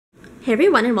Hey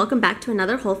everyone, and welcome back to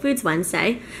another Whole Foods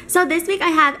Wednesday. So this week I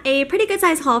have a pretty good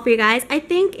size haul for you guys. I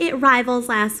think it rivals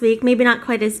last week, maybe not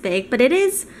quite as big, but it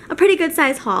is a pretty good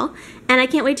size haul. And I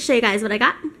can't wait to show you guys what I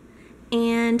got.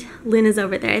 And Luna's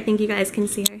over there. I think you guys can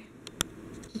see her.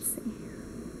 Let's see.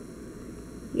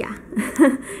 Yeah,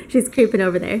 she's creeping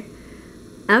over there.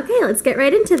 Okay, let's get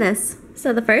right into this.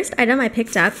 So the first item I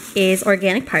picked up is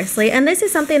organic parsley, and this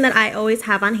is something that I always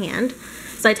have on hand.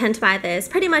 So I tend to buy this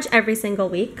pretty much every single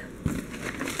week.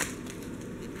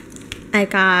 I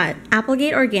got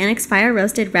Applegate Organics Fire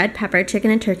Roasted Red Pepper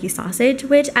Chicken and Turkey Sausage,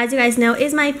 which, as you guys know,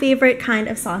 is my favorite kind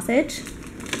of sausage.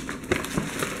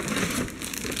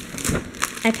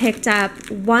 I picked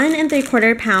up 1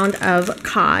 3/4 pound of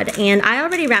cod, and I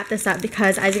already wrapped this up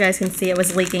because, as you guys can see, it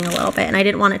was leaking a little bit, and I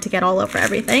didn't want it to get all over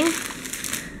everything.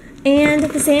 And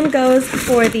the same goes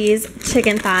for these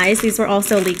chicken thighs. These were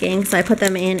also leaking, so I put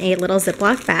them in a little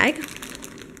Ziploc bag.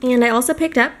 And I also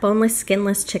picked up boneless,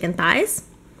 skinless chicken thighs.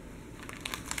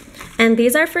 And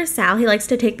these are for Sal. He likes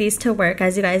to take these to work,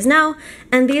 as you guys know.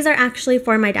 And these are actually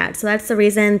for my dad. So that's the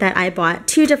reason that I bought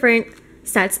 2 different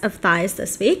sets of thighs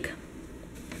this week.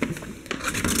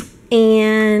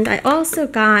 And I also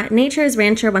got Nature's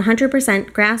Rancher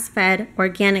 100% grass-fed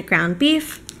organic ground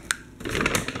beef.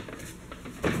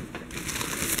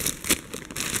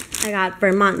 I got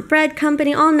Vermont Bread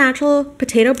Company all-natural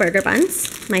potato burger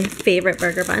buns, my favorite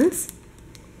burger buns.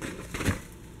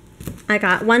 I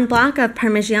got 1 block of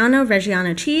Parmigiano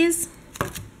Reggiano cheese.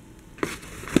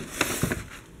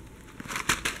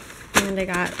 And I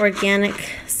got organic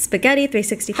spaghetti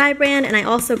 365 brand, and I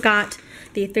also got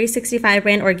the 365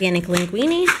 brand organic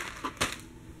linguine.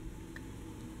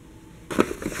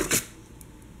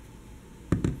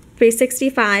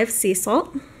 $3.65 sea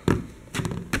salt.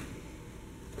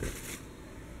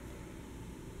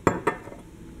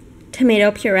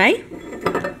 Tomato puree.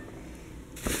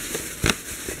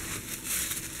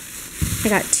 I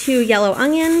got 2 yellow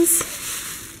onions.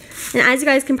 And as you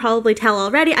guys can probably tell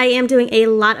already, I am doing a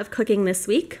lot of cooking this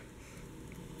week.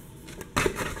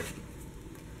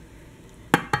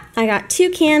 I got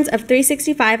 2 cans of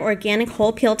 365 organic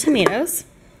whole peel tomatoes.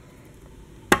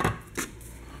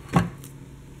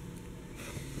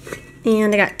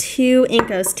 And I got 2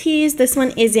 Inco's teas. This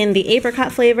one is in the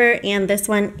apricot flavor, and this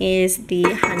one is the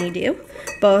honeydew,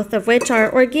 both of which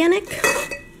are organic.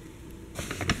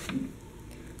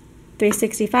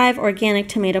 365 organic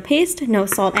tomato paste, no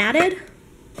salt added.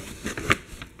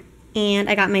 And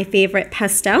I got my favorite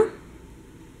pesto.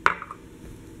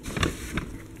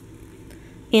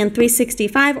 And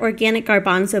 365 organic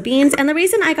garbanzo beans. And the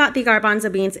reason I got the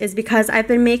garbanzo beans is because I've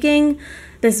been making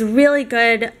this really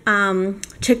good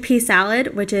chickpea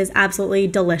salad, which is absolutely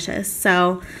delicious.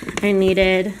 So I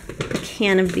needed a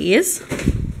can of these.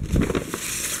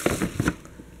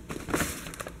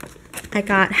 I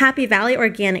got Happy Valley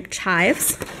organic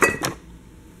chives,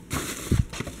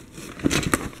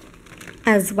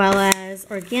 as well as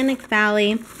Organic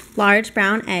Valley large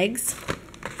brown eggs.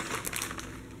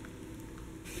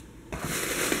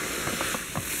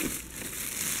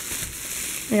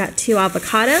 I got 2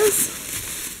 avocados.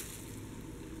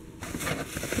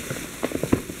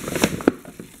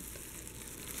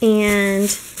 And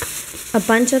a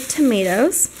bunch of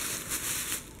tomatoes.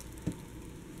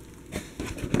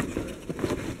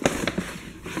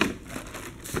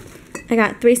 I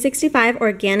got 365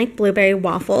 organic blueberry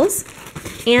waffles.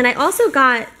 And I also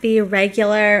got the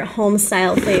regular home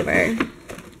style flavor.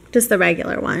 Just the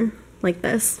regular one, like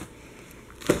this.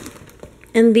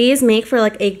 And these make for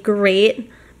like a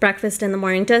great breakfast in the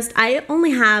morning. I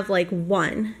only have like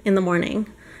 1 in the morning.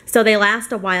 So they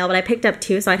last a while, but I picked up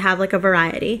 2 so I'd have like a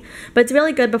variety. But it's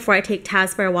really good before I take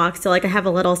Taz for a walk, so like I have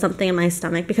a little something in my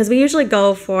stomach, because we usually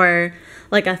go for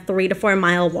like a 3 to 4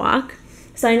 mile walk.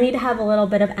 So I need to have a little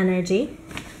bit of energy.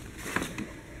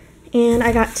 And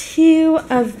I got 2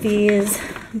 of these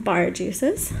bar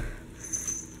juices.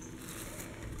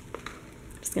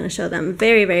 Just gonna show them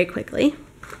very, very quickly.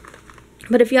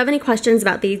 But if you have any questions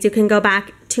about these, you can go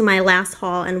back to my last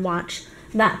haul and watch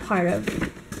that part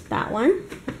of that one.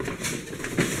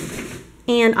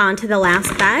 And on to the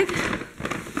last bag.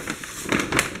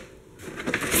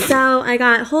 So I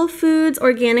got Whole Foods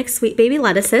organic sweet baby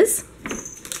lettuces.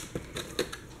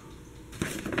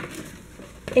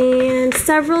 And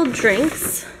several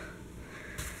drinks.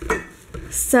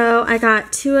 So I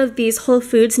got 2 of these Whole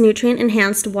Foods nutrient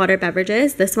enhanced water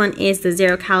beverages. This one is the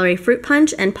 0 calorie fruit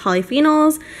punch and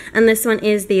polyphenols, and this one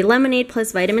is the lemonade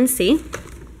plus vitamin C.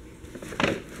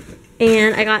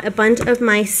 And I got a bunch of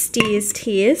my Steez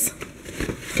teas.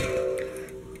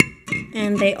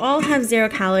 and they all have 0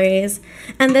 calories.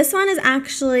 And this one is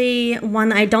actually one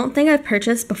that I don't think I've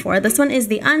purchased before. This one is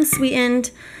the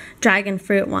unsweetened dragon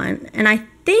fruit one, and I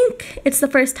think it's the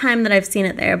first time that I've seen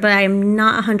it there, but I'm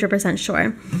not 100%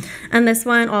 sure. And this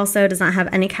one also does not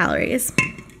have any calories.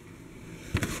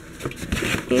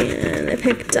 And I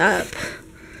picked up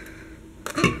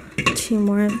 2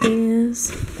 more of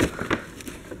these.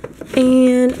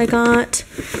 And I got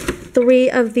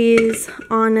 3 of these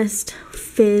Honest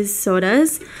Fizz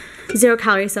sodas, 0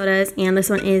 calorie sodas, and this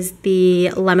one is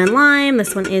the lemon lime,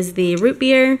 this one is the root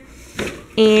beer,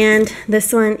 and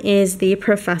this one is the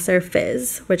Professor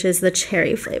Fizz, which is the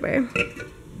cherry flavor.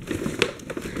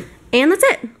 And that's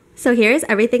it. So here's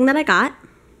everything that I got.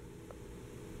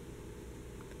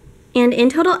 And in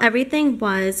total, everything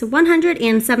was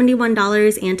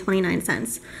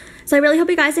 $171.29. So I really hope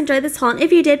you guys enjoyed this haul, and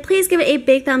if you did, please give it a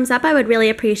big thumbs up. I would really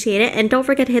appreciate it, and don't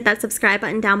forget to hit that subscribe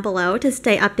button down below to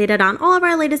stay updated on all of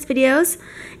our latest videos,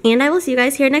 and I will see you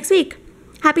guys here next week.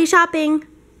 Happy shopping!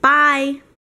 Bye!